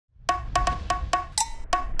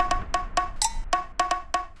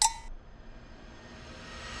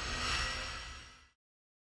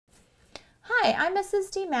Hi, I'm Mrs.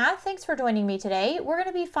 D Math. Thanks for joining me today. We're going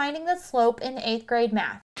to be finding the slope in 8th grade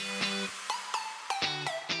math.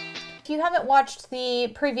 If you haven't watched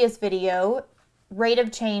the previous video, rate of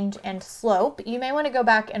change and slope, you may want to go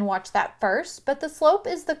back and watch that first. But the slope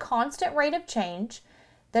is the constant rate of change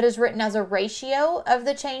that is written as a ratio of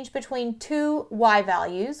the change between two y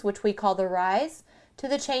values, which we call the rise, to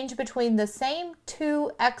the change between the same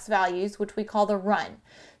two x values, which we call the run.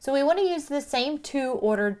 So we want to use the same two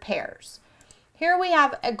ordered pairs. Here we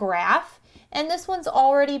have a graph, and this one's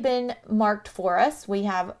already been marked for us. We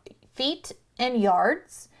have feet and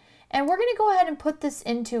yards, and we're going to go ahead and put this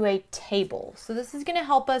into a table. So this is going to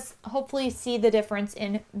help us hopefully see the difference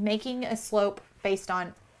in making a slope based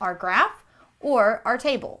on our graph or our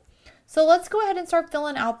table. So let's go ahead and start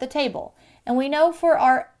filling out the table. And we know for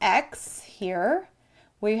our x here,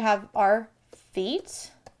 we have our feet,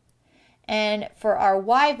 and for our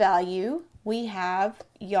y value, we have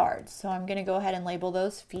yards. So I'm going to go ahead and label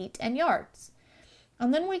those feet and yards.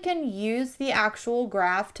 And then we can use the actual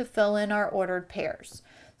graph to fill in our ordered pairs.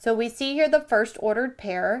 So we see here the first ordered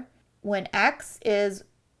pair, when x is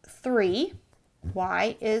 3,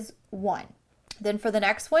 y is 1. Then for the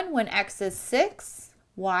next one, when x is 6,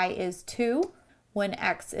 y is 2. When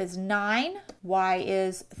x is 9, y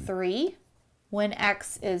is 3. When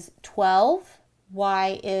x is 12,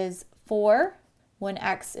 y is 4. When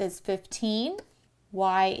x is 15,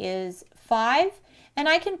 y is 5. And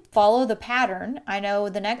I can follow the pattern. I know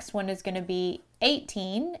the next one is going to be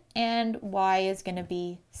 18 and y is going to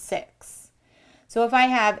be 6. So if I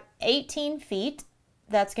have 18 feet,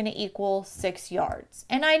 that's going to equal 6 yards.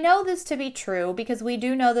 And I know this to be true because we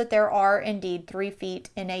do know that there are indeed 3 feet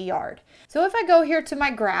in a yard. So if I go here to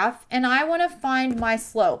my graph and I want to find my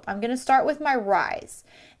slope, I'm going to start with my rise.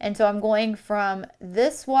 And so I'm going from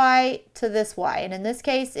this y to this y. And in this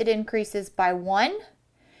case, it increases by 1.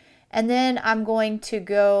 And then I'm going to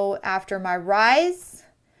go after my rise.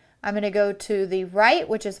 I'm going to go to the right,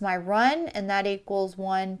 which is my run, and that equals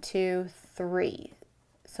 1, 2, 3.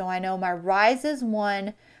 So I know my rise is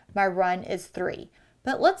 1, my run is 3.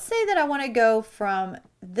 But let's say that I want to go from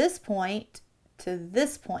this point to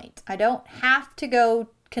this point. I don't have to go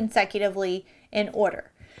consecutively in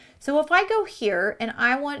order. So if I go here and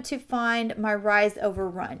I want to find my rise over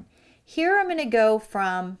run, here I'm going to go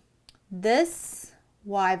from this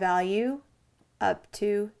y value up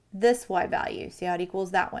to this y value. See how it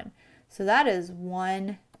equals that one? So that is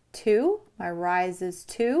 1, 2. My rise is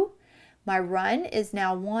 2. My run is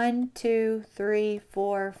now 1, 2, 3,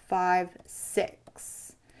 4, 5,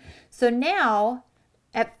 6. So now,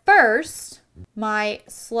 at first, my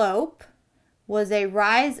slope was a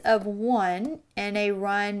rise of 1 and a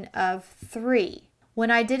run of 3.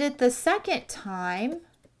 When I did it the second time,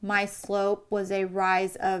 my slope was a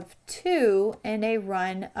rise of 2 and a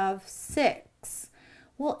run of 6.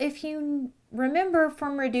 Well, if you remember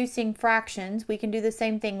from reducing fractions, we can do the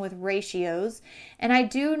same thing with ratios. And I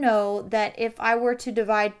do know that if I were to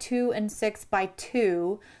divide 2 and 6 by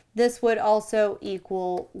 2, this would also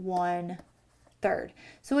equal 1/3.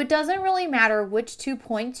 So it doesn't really matter which 2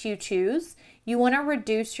 points you choose. You want to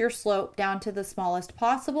reduce your slope down to the smallest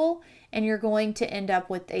possible, and you're going to end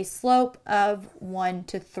up with a slope of 1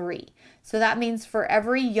 to 3. So that means for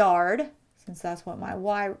every yard, since that's what my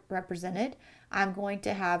y represented, I'm going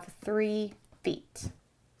to have 3 feet.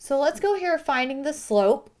 So let's go here finding the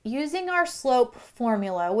slope using our slope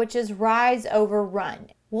formula, which is rise over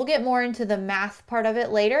run. We'll get more into the math part of it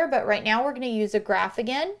later, but right now we're going to use a graph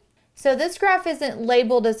again. So this graph isn't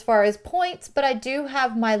labeled as far as points, but I do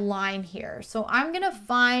have my line here. So I'm going to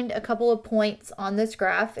find a couple of points on this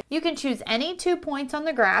graph. You can choose any 2 points on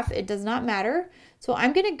the graph. It does not matter. So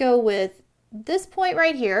I'm going to go with this point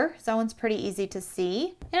right here. That one's pretty easy to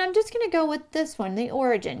see. And I'm just going to go with this one, the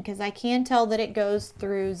origin, because I can tell that it goes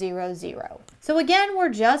through 0, 0. So again, we're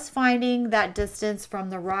just finding that distance from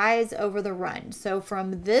the rise over the run. So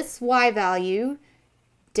from this y value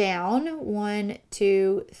down 1,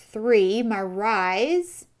 2, 3, my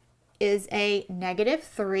rise is a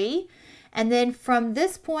 -3. And then from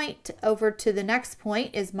this point over to the next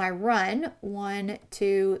point is my run, 1,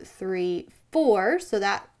 2, 3, 4. So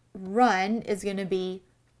that run is going to be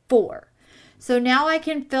 4. So now I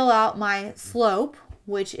can fill out my slope,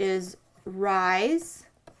 which is rise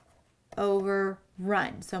over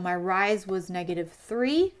run. So my rise was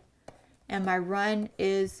 -3 and my run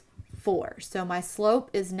is 4. So my slope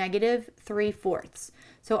is -3/4.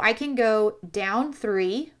 So I can go down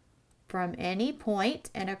 3 from any point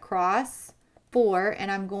and across 4,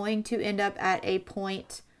 and I'm going to end up at a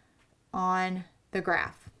point on the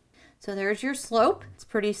graph. So there's your slope. It's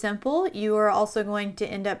pretty simple. You are also going to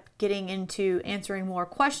end up getting into answering more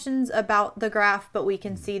questions about the graph, but we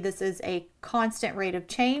can see this is a constant rate of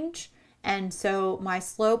change. And so my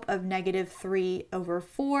slope of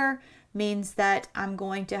 -3/4 means that I'm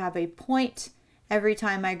going to have a point every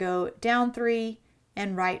time I go down 3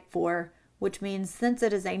 and right 4, which means since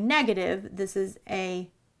it is a negative, this is a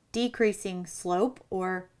decreasing slope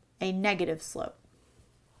or a negative slope.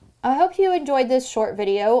 I hope you enjoyed this short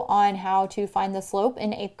video on how to find the slope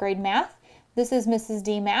in 8th grade math. This is Mrs.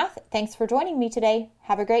 D Math. Thanks for joining me today.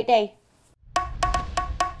 Have a great day.